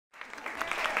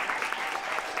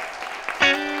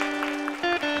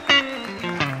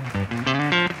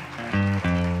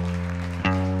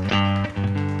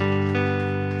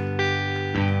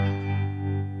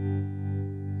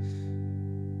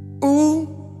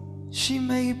she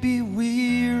may be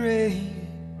weary.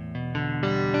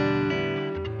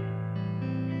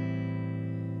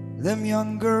 Them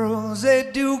young girls,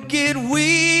 they do get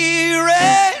weary,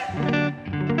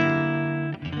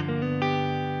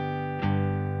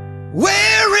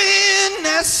 wearing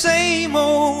that same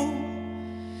old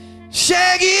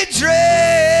shaggy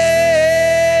dress.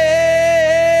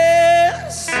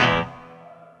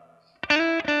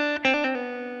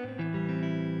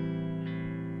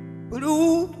 But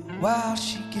ooh, while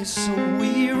she gets so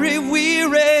weary,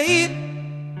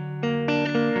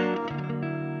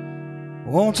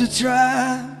 won't you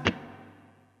try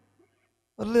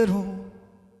a little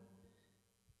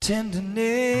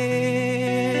tenderness?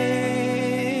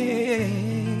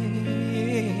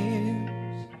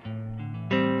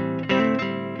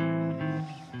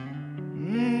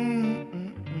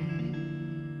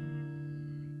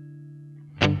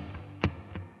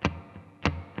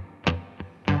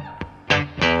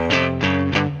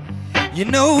 You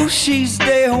know she's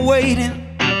there waiting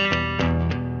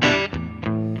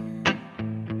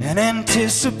and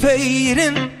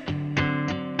anticipating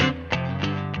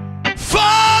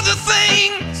for the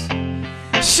things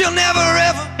she'll never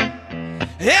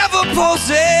ever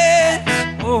possess.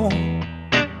 Oh,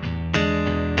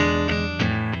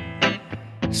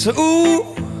 so ooh,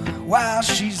 while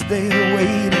she's there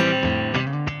waiting,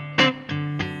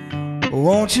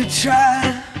 won't you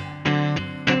try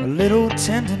a little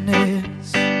tenderness?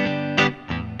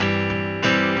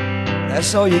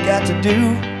 That's all you got to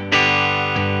do.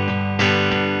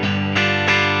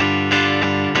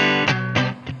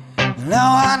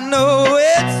 Now I know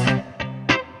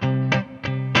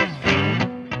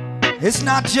it's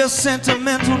not just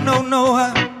sentimental, no.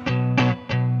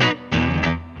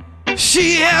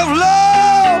 She have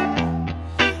love,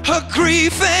 her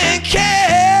grief and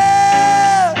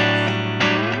care.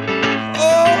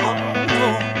 Oh,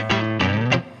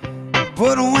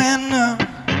 but when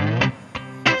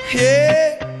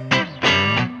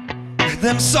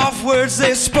them soft words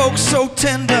they spoke so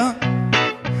tender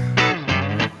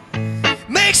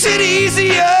makes it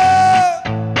easier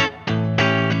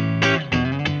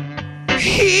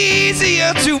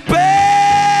to bear.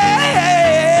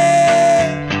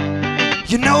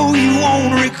 You know you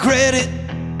won't regret it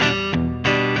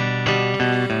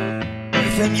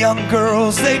if them young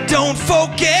girls, they don't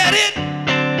forget it.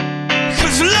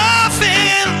 'Cause loving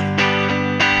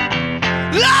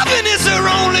is their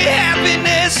only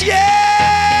happiness. Yeah.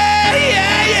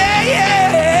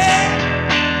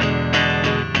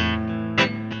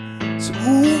 So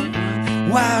ooh,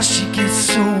 while she gets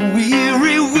so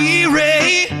weary,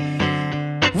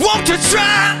 won't you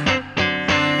try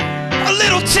a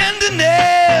little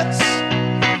tenderness?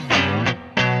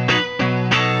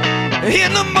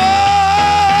 In the morning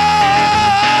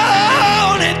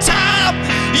time,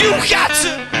 you got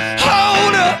to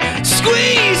hold her,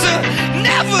 squeeze her,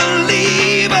 never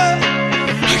leave her.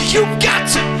 You got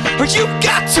to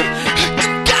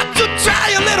try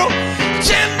a little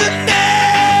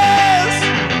tenderness.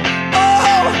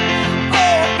 Oh.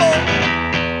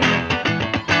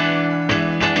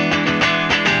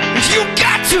 You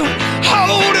got to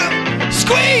hold her,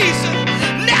 squeeze her,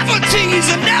 never tease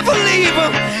her, never leave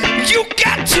her. You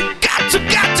got to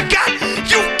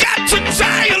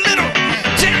try a little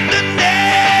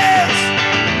tenderness.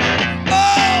 Oh.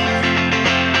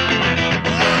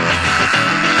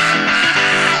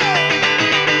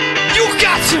 You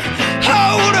got to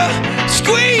hold her,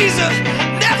 squeeze her,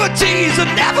 never tease her,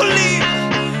 never leave her.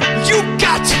 You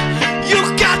got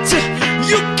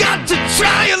to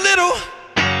try a little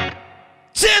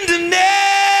tenderness.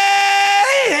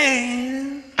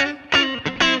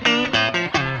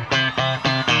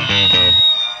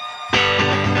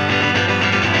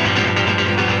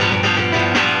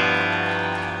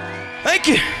 Thank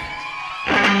you.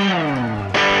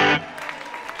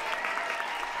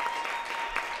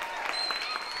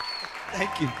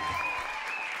 Thank you.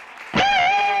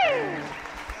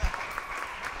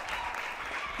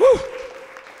 Woo.